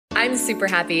I'm super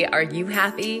happy. Are you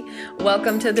happy?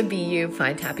 Welcome to the Be You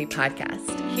Find Happy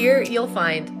podcast. Here you'll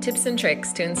find tips and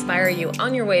tricks to inspire you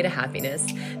on your way to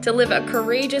happiness, to live a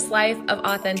courageous life of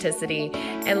authenticity,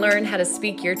 and learn how to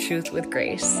speak your truth with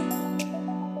grace.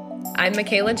 I'm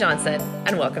Michaela Johnson,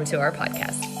 and welcome to our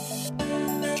podcast.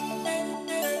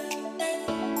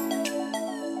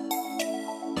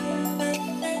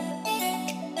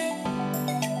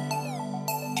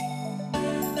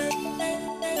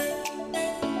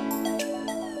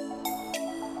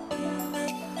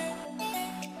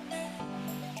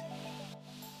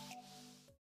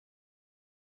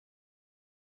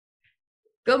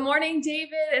 Good morning,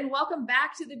 David, and welcome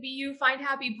back to the Be You Find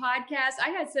Happy podcast.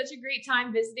 I had such a great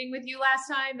time visiting with you last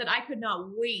time that I could not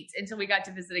wait until we got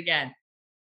to visit again.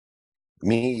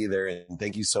 Me either. And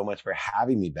thank you so much for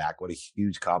having me back. What a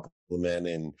huge compliment.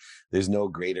 And there's no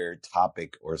greater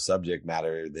topic or subject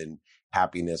matter than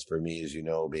happiness for me, as you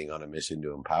know, being on a mission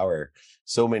to empower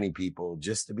so many people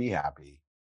just to be happy.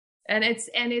 And it's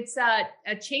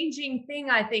a changing thing,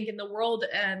 I think, in the world,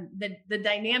 the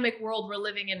dynamic world we're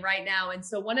living in right now. And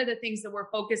so one of the things that we're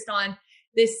focused on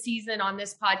this season on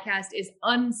this podcast is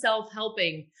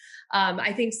unself-helping.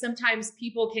 I think sometimes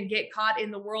people can get caught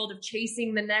in the world of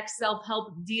chasing the next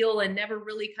self-help deal and never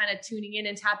really kind of tuning in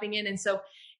and tapping in. And so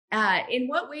in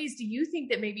what ways do you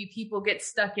think that maybe people get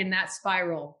stuck in that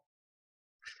spiral?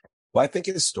 Well, I think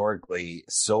historically,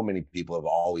 so many people have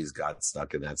always got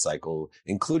stuck in that cycle,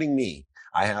 including me.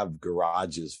 I have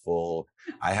garages full.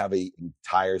 I have an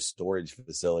entire storage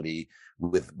facility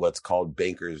with what's called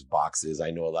banker's boxes.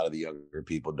 I know a lot of the younger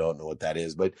people don't know what that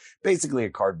is, but basically a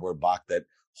cardboard box that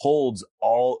holds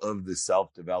all of the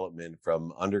self-development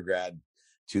from undergrad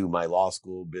to my law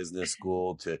school, business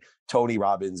school, to Tony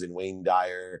Robbins and Wayne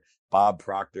Dyer, Bob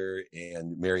Proctor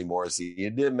and Mary Morrissey.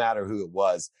 It didn't matter who it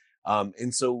was.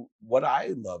 And so what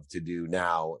I love to do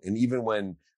now, and even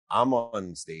when I'm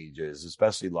on stages,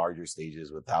 especially larger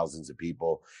stages with thousands of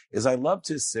people, is I love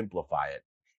to simplify it.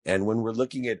 And when we're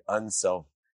looking at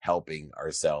unself-helping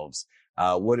ourselves,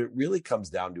 what it really comes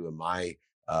down to, in my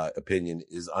opinion,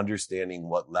 is understanding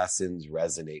what lessons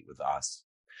resonate with us.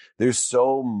 There's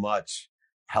so much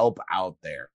help out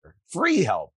there, free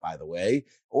help, by the way,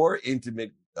 or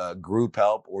intimate group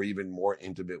help, or even more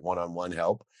intimate one-on-one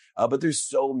help. But there's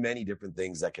so many different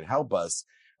things that can help us.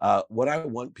 What I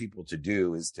want people to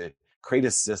do is to create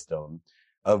a system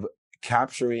of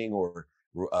capturing or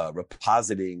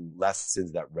repositing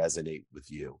lessons that resonate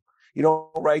with you. You don't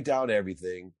write down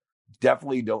everything.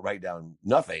 Definitely don't write down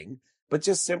nothing, but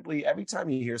just simply every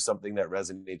time you hear something that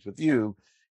resonates with you,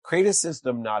 create a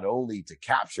system not only to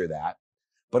capture that,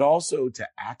 but also to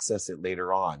access it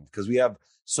later on, because we have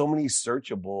so many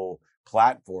searchable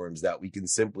platforms that we can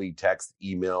simply text,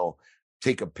 email,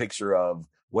 take a picture of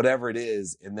whatever it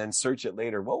is, and then search it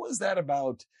later. What was that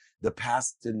about the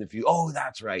past and the future? Oh,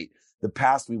 that's right. The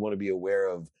past, we want to be aware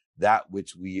of that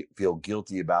which we feel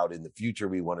guilty about. In the future,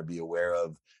 we want to be aware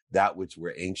of that which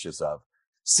we're anxious of.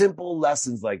 Simple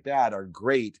lessons like that are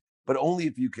great, but only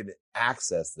if you can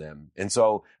access them. And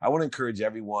so I want to encourage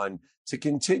everyone to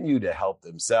continue to help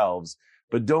themselves,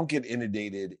 but don't get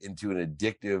inundated into an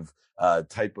addictive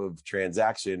type of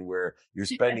transaction where you're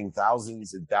spending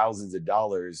thousands and thousands of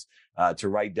dollars to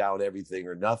write down everything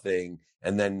or nothing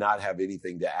and then not have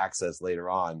anything to access later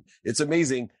on. It's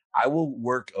amazing. I will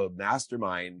work a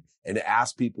mastermind and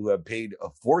ask people who have paid a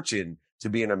fortune to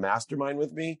be in a mastermind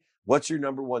with me, what's your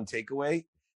number one takeaway?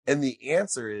 And the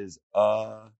answer is,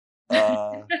 and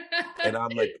I'm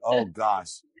like, oh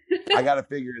gosh, I got to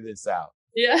figure this out.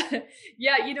 Yeah.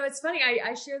 Yeah. You know, it's funny.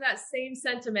 I share that same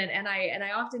sentiment. And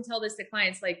I often tell this to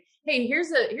clients, like, hey,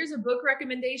 here's a book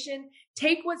recommendation.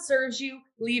 Take what serves you,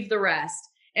 leave the rest.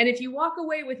 And if you walk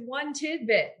away with one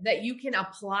tidbit that you can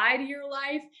apply to your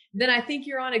life, then I think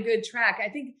you're on a good track. I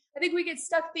think we get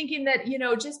stuck thinking that, you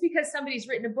know, just because somebody's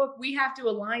written a book, we have to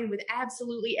align with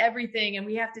absolutely everything and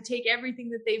we have to take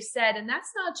everything that they've said. And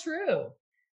that's not true.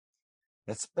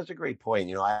 That's such a great point.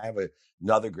 You know, I have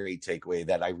another great takeaway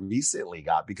that I recently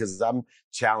got, because I'm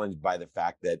challenged by the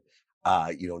fact that,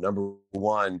 number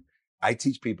one, I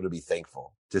teach people to be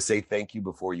thankful, to say thank you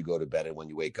before you go to bed and when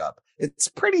you wake up. It's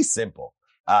pretty simple.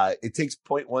 It takes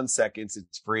 0.1 seconds.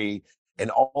 It's free.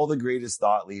 And all the greatest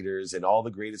thought leaders and all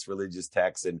the greatest religious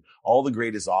texts and all the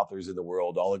greatest authors in the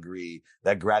world all agree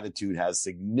that gratitude has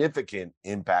significant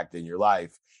impact in your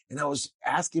life. And I was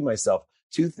asking myself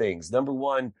two things. Number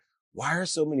one, why are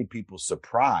so many people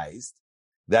surprised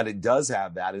that it does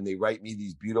have that? And they write me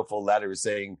these beautiful letters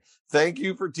saying, thank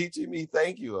you for teaching me.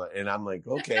 Thank you. And I'm like,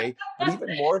 okay. But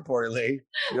even more importantly,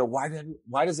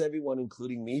 why does everyone,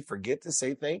 including me, forget to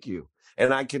say thank you?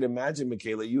 And I can imagine,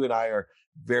 Michaela, you and I are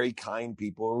very kind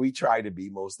people, or we try to be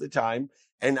most of the time.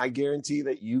 And I guarantee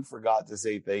that you forgot to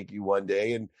say thank you one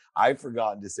day, and I've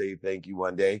forgotten to say thank you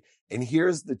one day. And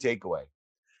here's the takeaway.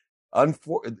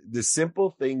 The simple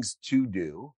things to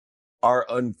do are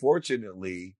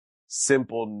unfortunately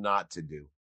simple not to do.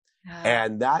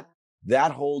 And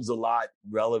that holds a lot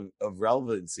of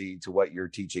relevancy to what you're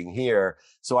teaching here.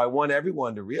 So I want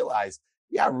everyone to realize,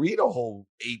 yeah, read a whole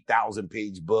 8,000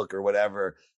 page book or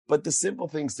whatever. But the simple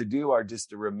things to do are just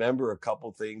to remember a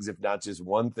couple things, if not just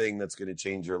one thing that's going to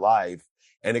change your life.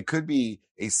 And it could be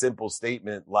a simple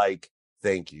statement like,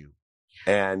 thank you.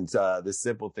 And the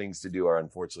simple things to do are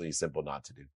unfortunately simple not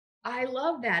to do. I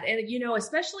love that. And,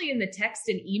 especially in the text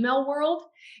and email world,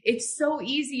 it's so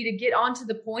easy to get onto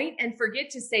the point and forget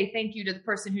to say thank you to the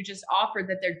person who just offered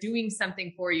that they're doing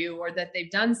something for you or that they've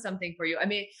done something for you. I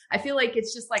mean, I feel like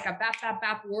it's just like a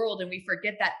bap world, and we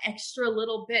forget that extra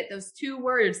little bit, those 2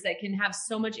 words that can have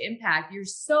so much impact. You're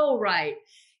so right.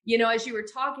 As you were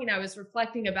talking, I was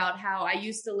reflecting about how I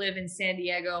used to live in San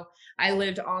Diego. I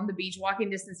lived on the beach, walking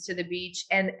distance to the beach.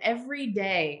 And every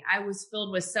day I was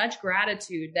filled with such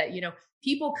gratitude that,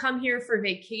 people come here for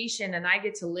vacation and I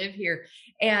get to live here.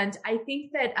 And I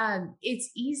think that it's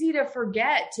easy to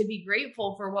forget to be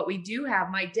grateful for what we do have.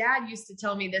 My dad used to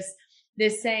tell me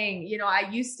this saying, I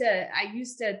used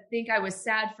to think I was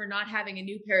sad for not having a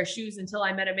new pair of shoes until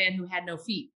I met a man who had no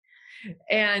feet.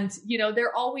 And,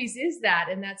 there always is that.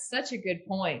 And that's such a good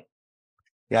point.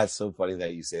 Yeah, it's so funny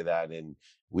that you say that. And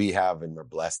we're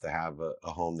blessed to have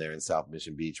a home there in South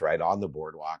Mission Beach, right on the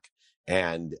boardwalk.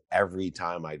 And every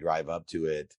time I drive up to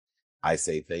it, I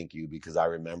say thank you, because I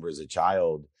remember as a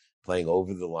child playing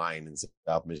over the line in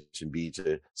South Mission Beach,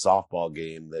 a softball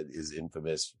game that is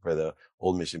infamous for the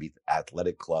Old Mission Beach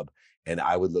Athletic Club. And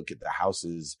I would look at the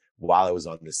houses while I was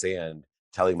on the sand,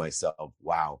 telling myself,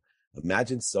 wow,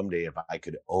 imagine someday if I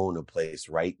could own a place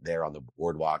right there on the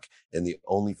boardwalk, and the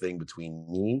only thing between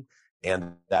me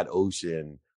and that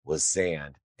ocean was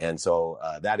sand. And so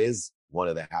that is one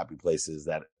of the happy places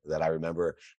that I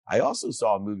remember. I also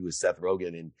saw a movie with Seth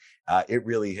Rogen, and it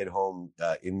really hit home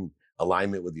in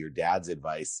alignment with your dad's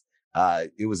advice.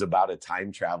 It was about a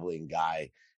time traveling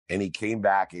guy, and he came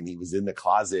back and he was in the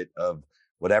closet of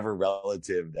whatever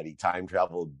relative that he time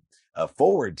traveled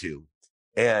forward to.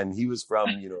 And he was from,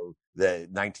 the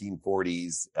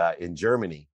 1940s in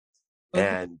Germany.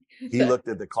 And he looked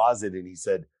at the closet and he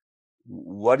said,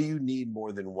 what do you need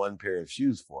more than one pair of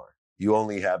shoes for? You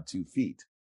only have 2 feet.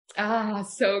 Ah,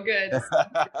 so good.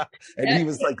 And he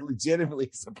was like legitimately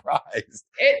surprised.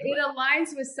 It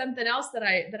aligns with something else that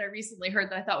I recently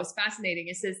heard that I thought was fascinating.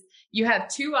 It says you have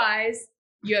 2 eyes,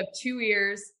 you have 2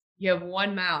 ears, you have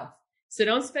 1 mouth. So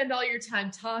don't spend all your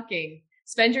time talking.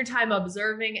 Spend your time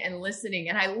observing and listening.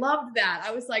 And I loved that.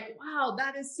 I was like, wow,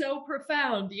 that is so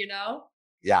profound,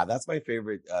 Yeah, that's my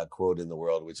favorite quote in the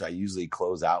world, which I usually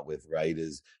close out with, right?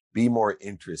 Is be more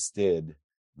interested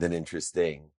than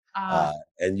interesting.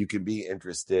 And you can be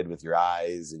interested with your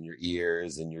eyes and your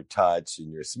ears and your touch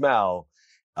and your smell.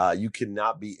 You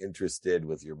cannot be interested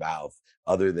with your mouth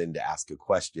other than to ask a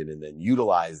question and then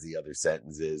utilize the other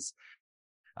sentences.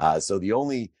 So the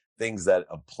only things that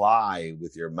apply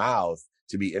with your mouth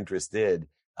to be interested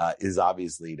is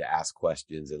obviously to ask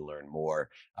questions and learn more,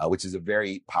 which is a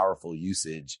very powerful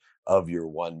usage of your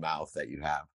one mouth that you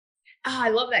have. I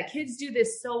love that. Kids do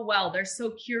this so well. They're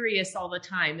so curious all the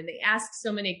time and they ask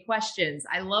so many questions.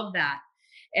 I love that.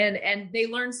 And they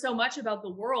learn so much about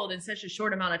the world in such a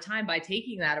short amount of time by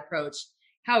taking that approach.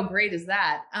 How great is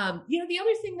that? The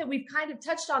other thing that we've kind of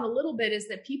touched on a little bit is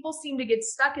that people seem to get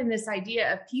stuck in this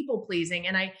idea of people pleasing.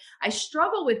 And I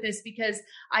struggle with this because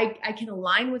I can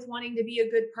align with wanting to be a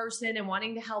good person and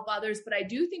wanting to help others. But I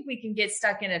do think we can get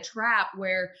stuck in a trap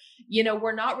where,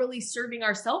 we're not really serving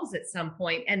ourselves at some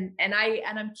point. And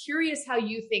I'm curious how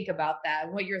you think about that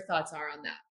and what your thoughts are on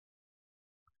that.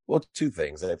 Well, 2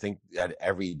 things. I think that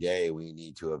every day we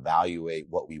need to evaluate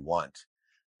what we want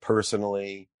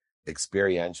personally,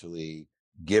 experientially,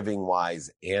 giving wise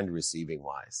and receiving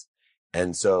wise.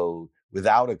 And so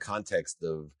without a context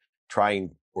of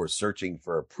trying or searching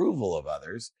for approval of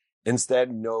others,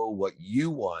 instead know what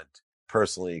you want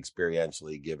personally,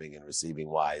 experientially, giving and receiving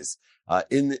wise.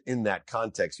 In that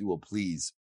context, you will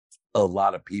please a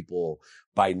lot of people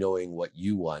by knowing what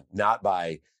you want, not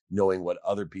by knowing what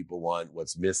other people want,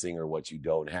 what's missing or what you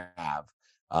don't have.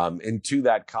 And to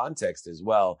that context as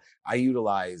well, I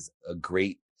utilize a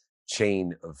great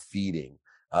chain of feeding,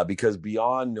 because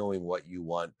beyond knowing what you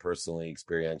want personally,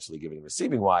 experientially, giving and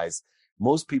receiving wise,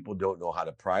 most people don't know how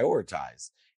to prioritize.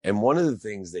 And one of the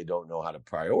things they don't know how to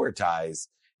prioritize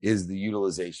is the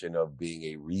utilization of being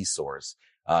a resource.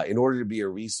 In order to be a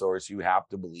resource, you have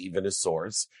to believe in a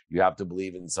source. You have to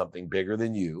believe in something bigger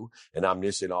than you, an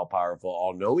omniscient, all-powerful,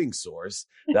 all-knowing source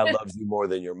that loves you more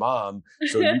than your mom,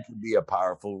 so you can be a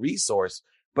powerful resource.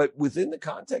 But within the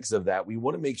context of that, we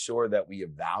want to make sure that we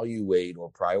evaluate or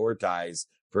prioritize,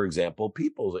 for example,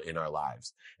 people in our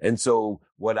lives. And so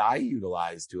what I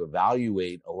utilize to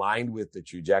evaluate, aligned with the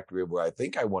trajectory of where I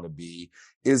think I want to be,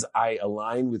 is I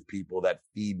align with people that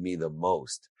feed me the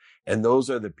most. And those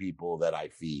are the people that I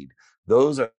feed.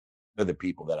 Those are the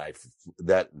people that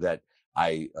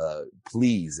I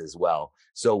please as well.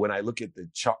 So when I look at the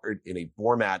chart in a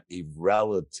format of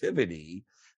relativity,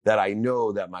 that I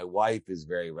know that my wife is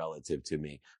very relative to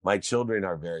me. My children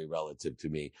are very relative to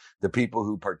me. The people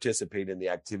who participate in the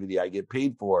activity I get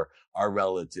paid for are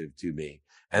relative to me.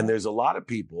 And there's a lot of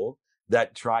people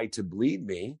that try to bleed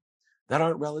me that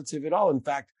aren't relative at all. In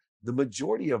fact, the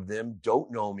majority of them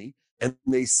don't know me, and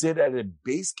they sit at a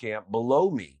base camp below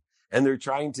me, and they're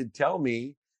trying to tell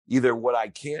me either what I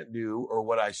can't do or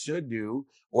what I should do,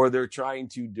 or they're trying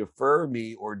to defer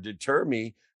me or deter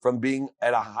me from being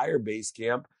at a higher base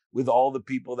camp with all the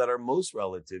people that are most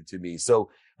relative to me.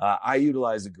 So I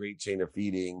utilize a great chain of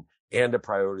feeding and a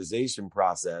prioritization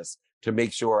process to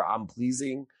make sure I'm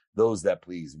pleasing those that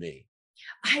please me.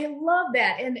 I love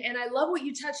that. And I love what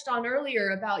you touched on earlier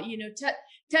about,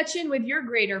 touch in with your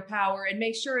greater power and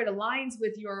make sure it aligns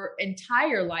with your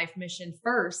entire life mission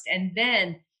first, and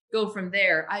then go from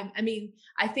there. I mean,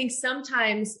 I think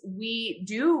sometimes we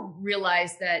do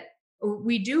realize that, or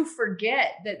we do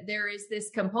forget that there is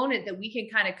this component that we can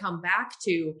kind of come back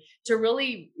to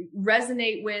really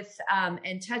resonate with,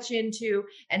 and touch into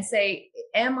and say,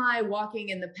 am I walking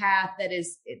in the path that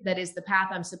is the path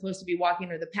I'm supposed to be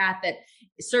walking, or the path that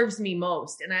serves me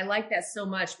most? And I like that so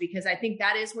much, because I think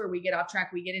that is where we get off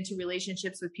track. We get into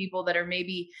relationships with people that are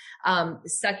maybe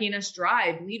sucking us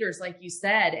dry, leaders, like you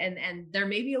said, and they're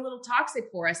maybe a little toxic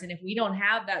for us. And if we don't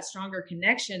have that stronger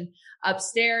connection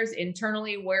upstairs,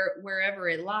 internally, wherever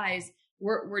it lies,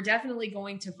 we're definitely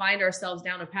going to find ourselves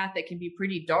down a path that can be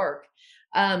pretty dark.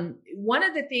 One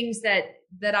of the things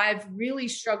that I've really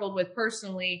struggled with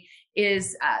personally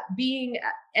is being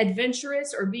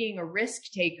adventurous or being a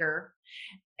risk taker,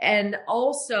 and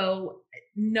also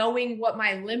knowing what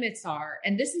my limits are.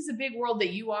 And this is a big world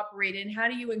that you operate in. How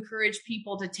do you encourage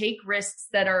people to take risks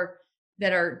that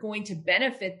are going to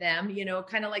benefit them,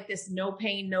 kind of like this no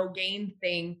pain, no gain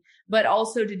thing, but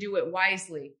also to do it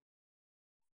wisely?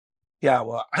 Yeah,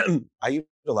 well, I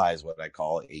utilize what I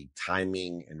call a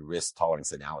timing and risk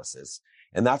tolerance analysis.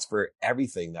 And that's for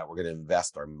everything that we're going to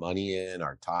invest our money in,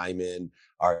 our time in,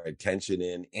 our attention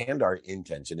in, and our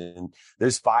intention in.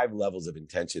 There's 5 levels of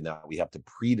intention that we have to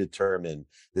predetermine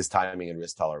this timing and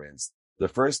risk tolerance. The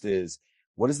first is,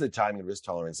 what is the timing and risk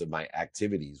tolerance of my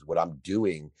activities, what I'm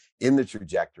doing in the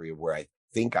trajectory of where I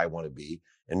think I want to be?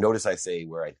 And notice I say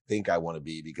where I think I want to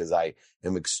be, because I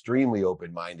am extremely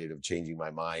open-minded of changing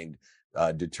my mind,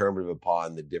 determinative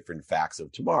upon the different facts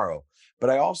of tomorrow. But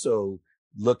I also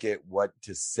look at what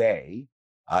to say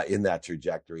in that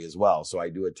trajectory as well. So I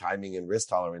do a timing and risk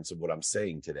tolerance of what I'm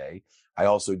saying today. I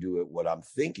also do it what I'm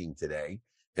thinking today,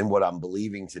 and what I'm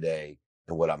believing today,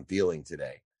 and what I'm feeling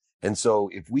today. And so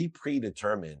if we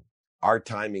predetermine our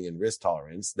timing and risk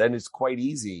tolerance, then it's quite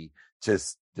easy to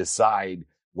decide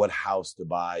what house to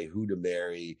buy, who to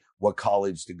marry, what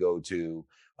college to go to,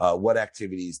 what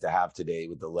activities to have today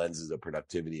with the lenses of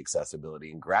productivity,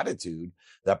 accessibility, and gratitude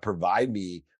that provide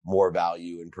me more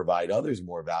value and provide others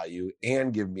more value,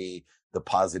 and give me the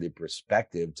positive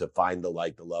perspective to find the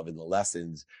light, the love, and the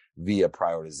lessons via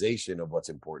prioritization of what's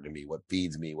important to me, what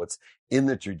feeds me, what's in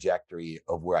the trajectory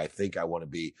of where I think I want to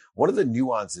be. One of the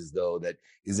nuances, though, that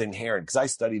is inherent, because I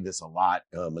study this a lot,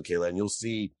 Michaela, and you'll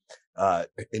see an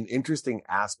interesting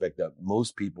aspect that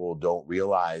most people don't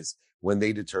realize when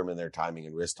they determine their timing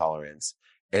and risk tolerance,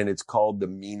 and it's called the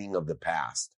meaning of the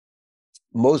past.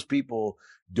 Most people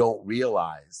don't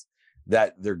realize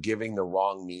that they're giving the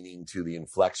wrong meaning to the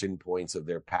inflection points of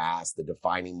their past, the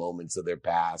defining moments of their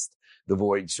past, the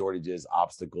void, shortages,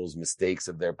 obstacles, mistakes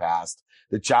of their past,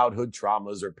 the childhood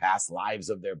traumas or past lives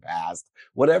of their past,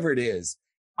 whatever it is.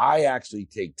 I actually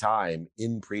take time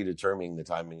in predetermining the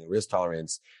timing and risk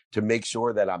tolerance to make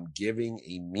sure that I'm giving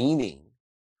a meaning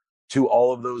to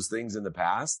all of those things in the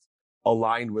past,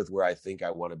 aligned with where I think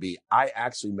I want to be. I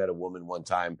actually met a woman one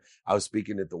time. I was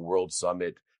speaking at the World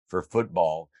Summit for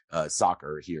football,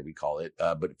 soccer here we call it,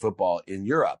 but football in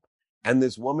Europe. And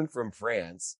this woman from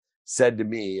France said to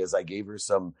me, as I gave her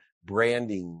some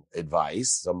branding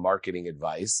advice, some marketing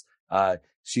advice,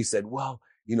 she said, well,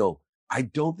 I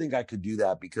don't think I could do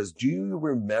that, because do you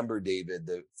remember, David,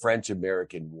 the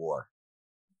French-American War?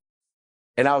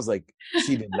 And I was like,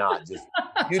 she did not just,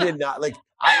 you did not like,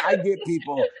 I get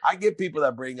people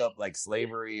that bring up like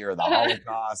slavery or the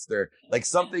Holocaust or like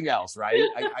something else, right?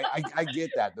 I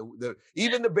get that.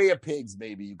 Even the Bay of Pigs,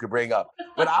 maybe you could bring up,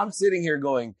 but I'm sitting here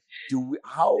going,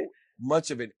 how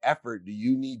much of an effort do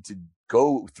you need to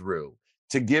go through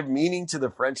to give meaning to the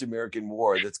French American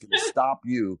War that's going to stop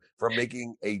you from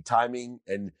making a timing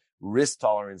and risk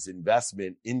tolerance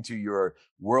investment into your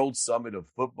World Summit of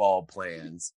Football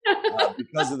plans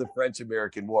because of the French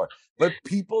American War? But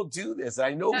people do this.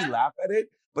 I know we laugh at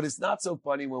it, but it's not so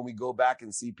funny when we go back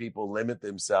and see people limit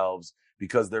themselves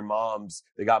because their moms,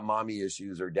 they got mommy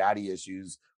issues or daddy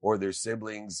issues, or their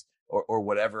siblings or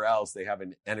whatever else. They have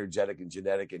an energetic and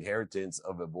genetic inheritance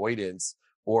of avoidance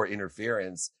or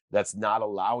interference that's not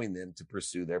allowing them to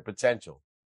pursue their potential.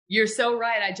 You're so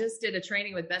right. I just did a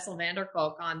training with Bessel van der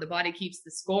Kolk on The Body Keeps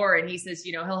the Score. And he says,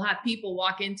 you know, he'll have people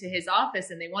walk into his office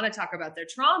and they want to talk about their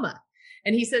trauma.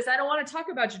 And he says, I don't want to talk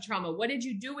about your trauma. What did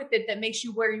you do with it that makes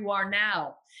you where you are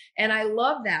now? And I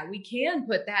love that. We can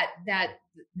put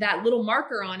that little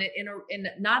marker on it in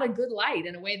not a good light,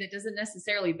 in a way that doesn't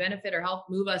necessarily benefit or help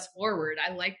move us forward.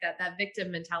 I like that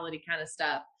victim mentality kind of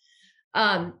stuff.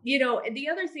 You know, the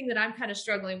other thing that I'm kind of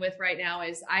struggling with right now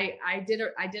is I did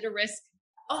a risk.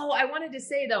 Oh, I wanted to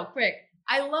say though, quick,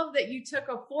 I love that you took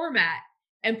a format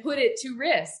and put it to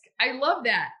risk. I love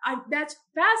that. That's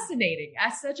fascinating.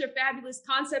 That's such a fabulous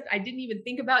concept. I didn't even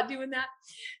think about doing that.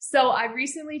 So I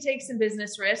recently taken some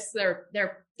business risks.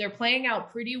 They're playing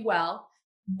out pretty well,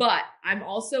 but I'm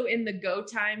also in the go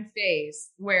time phase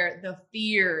where the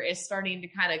fear is starting to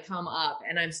kind of come up,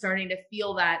 and I'm starting to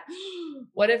feel that,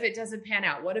 what if it doesn't pan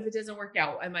out? What if it doesn't work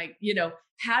out? Am I, you know,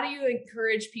 how do you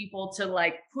encourage people to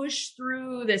like push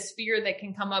through this fear that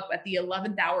can come up at the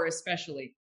 11th hour,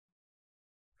 especially?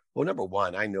 Well, number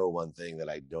one, I know one thing that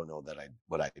I don't know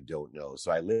what I don't know.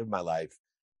 So I live my life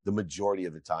the majority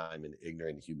of the time in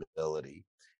ignorant humility.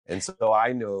 And so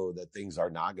I know that things are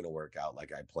not going to work out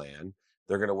like I plan.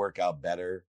 They're going to work out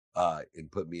better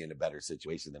and put me in a better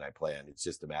situation than I planned. It's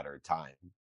just a matter of time.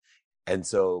 And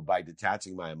so by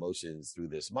detaching my emotions through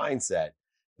this mindset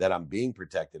that I'm being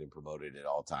protected and promoted at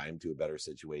all time to a better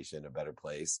situation, a better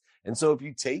place. And so if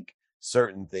you take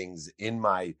certain things in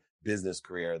my business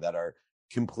career that are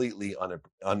completely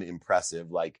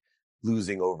unimpressive, like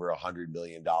losing over $100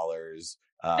 million,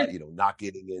 not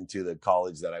getting into the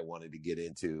college that I wanted to get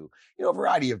into, a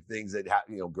variety of things that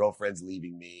girlfriends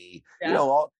leaving me,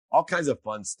 all kinds of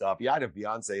fun stuff. Yeah, I had a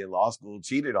fiance in law school,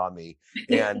 cheated on me.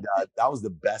 And that was the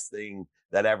best thing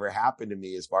that ever happened to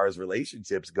me as far as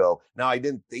relationships go. Now, I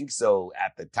didn't think so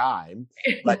at the time,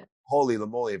 but holy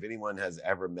moly, if anyone has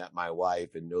ever met my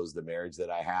wife and knows the marriage that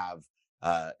I have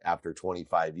after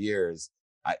 25 years,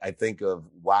 I think of,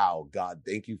 wow, God,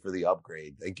 thank you for the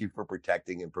upgrade. Thank you for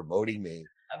protecting and promoting me.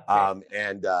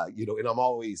 And I'm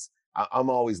always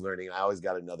learning. I always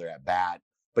got another at bat.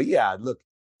 But yeah, look,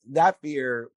 that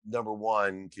fear, number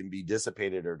one, can be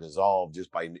dissipated or dissolved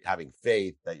just by having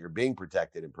faith that you're being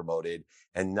protected and promoted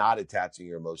and not attaching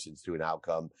your emotions to an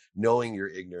outcome, knowing you're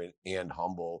ignorant and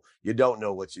humble. You don't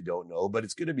know what you don't know, but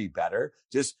it's going to be better.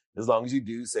 Just as long as you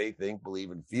do say, think, believe,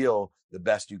 and feel the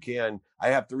best you can. I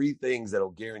have 3 things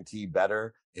that'll guarantee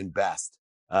better and best.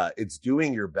 It's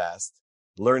doing your best,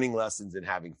 learning lessons, and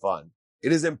having fun.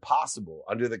 It is impossible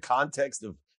under the context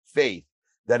of faith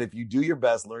that if you do your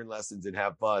best, learn lessons, and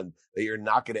have fun, that you're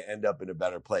not going to end up in a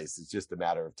better place. It's just a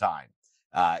matter of time.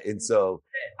 And so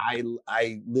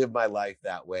I live my life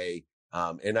that way.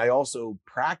 And I also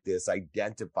practice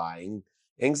identifying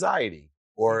anxiety,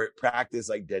 or practice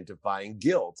identifying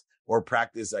guilt, or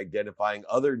practice identifying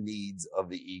other needs of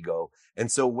the ego. And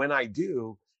so when I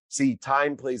do, see,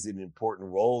 time plays an important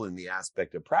role in the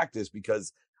aspect of practice,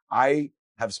 because I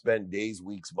have spent days,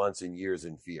 weeks, months, and years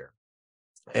in fear.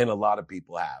 And a lot of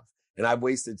people have. And I've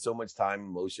wasted so much time,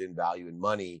 emotion, value, and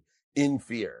money in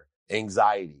fear,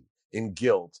 anxiety, in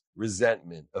guilt,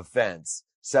 resentment, offense,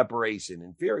 separation,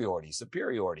 inferiority,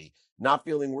 superiority, not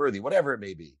feeling worthy, whatever it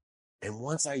may be. And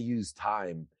once I use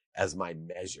time as my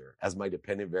measure, as my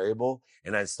dependent variable,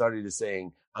 and I started to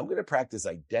saying, I'm going to practice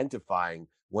identifying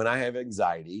when I have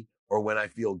anxiety or when I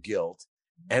feel guilt,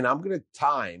 and I'm going to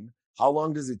time, how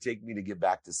long does it take me to get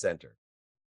back to center?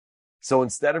 So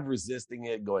instead of resisting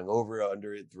it, going over,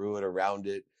 under it, through it, around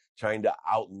it, trying to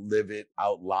outlive it,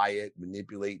 outlie it,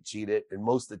 manipulate, cheat it, and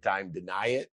most of the time deny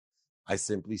it, I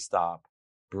simply stop,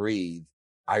 breathe.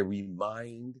 I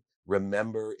remind,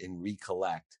 remember, and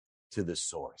recollect to the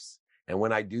source. And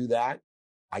when I do that,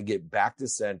 I get back to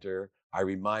center. I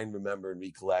remind, remember, and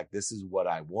recollect. This is what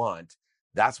I want.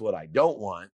 That's what I don't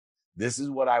want. This is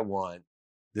what I want.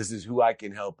 This is who I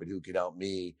can help and who can help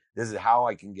me. This is how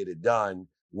I can get it done.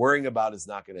 Worrying about it's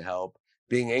not going to help.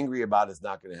 Being angry about it's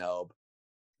not going to help.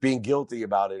 Being guilty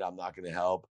about it, I'm not going to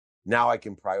help. Now I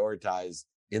can prioritize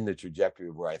in the trajectory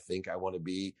of where I think I want to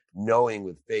be, knowing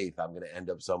with faith I'm going to end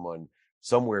up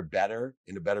somewhere better,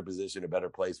 in a better position, a better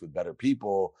place with better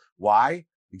people. Why?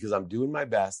 Because I'm doing my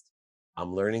best.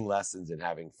 I'm learning lessons and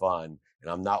having fun,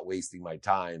 and I'm not wasting my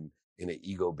time in an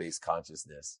ego-based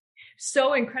consciousness.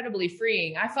 So incredibly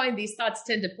freeing. I find these thoughts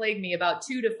tend to plague me about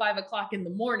 2 to 5 o'clock in the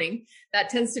morning. That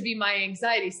tends to be my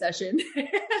anxiety session.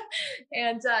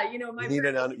 And, you need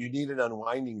an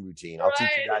unwinding routine. I'll teach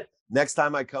you that. Next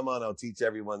time I come on, I'll teach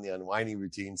everyone the unwinding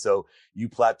routine. So you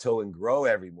plateau and grow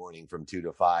every morning from 2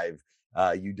 to 5.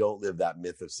 You don't live that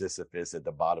myth of Sisyphus at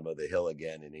the bottom of the hill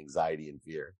again in anxiety and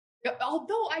fear.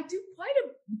 Although I do quite a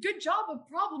good job of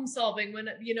problem solving when,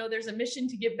 there's a mission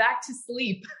to get back to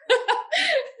sleep.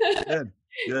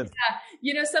 Good.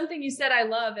 Yeah. Something you said I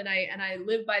love, and I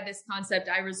live by this concept.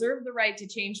 I reserve the right to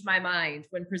change my mind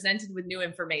when presented with new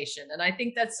information. And I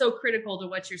think that's so critical to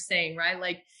what you're saying, right?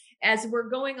 Like, as we're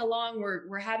going along,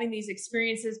 we're having these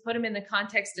experiences, put them in the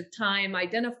context of time,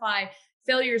 identify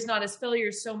failures not as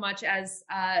failures so much as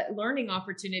learning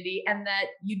opportunity, and that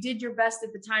you did your best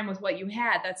at the time with what you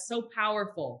had. That's so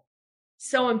powerful,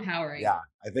 so empowering. Yeah,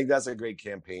 I think that's a great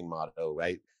campaign motto,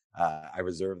 right? I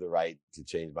reserve the right to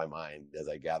change my mind as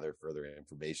I gather further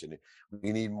information.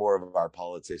 We need more of our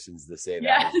politicians to say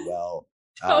that as well.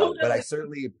 Totally. But I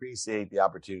certainly appreciate the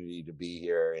opportunity to be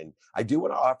here. And I do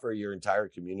want to offer your entire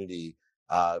community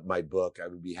my book. I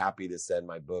would be happy to send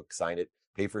my book, sign it,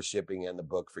 pay for shipping and the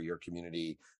book for your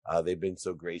community. They've been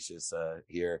so gracious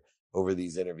here over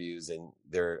these interviews, and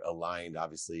they're aligned,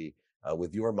 obviously,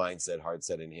 with your mindset, heart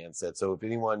set, and handset. So if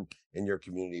anyone in your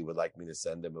community would like me to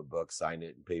send them a book, sign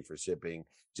it, and pay for shipping,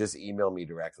 just email me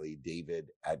directly,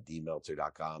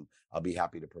 david@dmeltzer.com. I'll be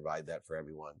happy to provide that for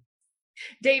everyone.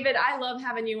 David, I love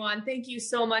having you on. Thank you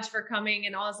so much for coming.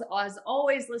 And as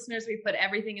always, listeners, we put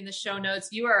everything in the show notes.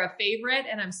 You are a favorite,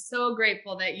 and I'm so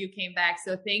grateful that you came back.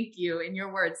 So thank you. In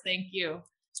your words, thank you.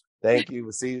 Thank you.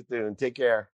 We'll see you soon. Take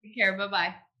care. Take care.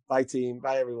 Bye-bye. Bye, team.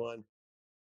 Bye, everyone.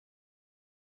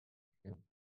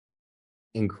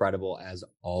 Incredible as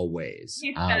always.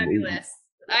 He's fabulous.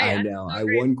 I know.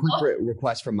 One quick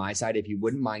request from my side, if you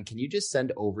wouldn't mind, can you just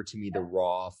send over to me the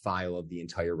raw file of the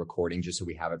entire recording just so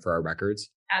we have it for our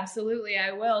records? Absolutely,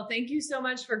 I will. Thank you so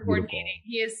much for coordinating. Beautiful.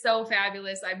 He is so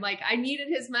fabulous. I needed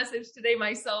his message today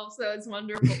myself, so it's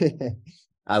wonderful.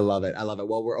 I love it.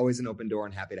 Well, we're always an open door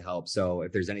and happy to help. So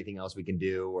if there's anything else we can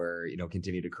do or,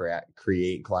 continue to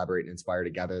create, collaborate, and inspire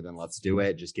together, then let's do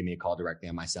it. Just give me a call directly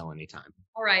on my cell anytime.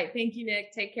 All right. Thank you,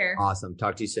 Nick. Take care. Awesome.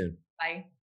 Talk to you soon. Bye.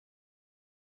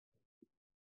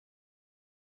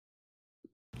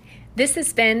 This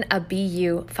has been a Be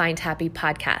You, Find Happy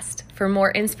podcast. For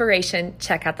more inspiration,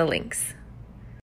 check out the links.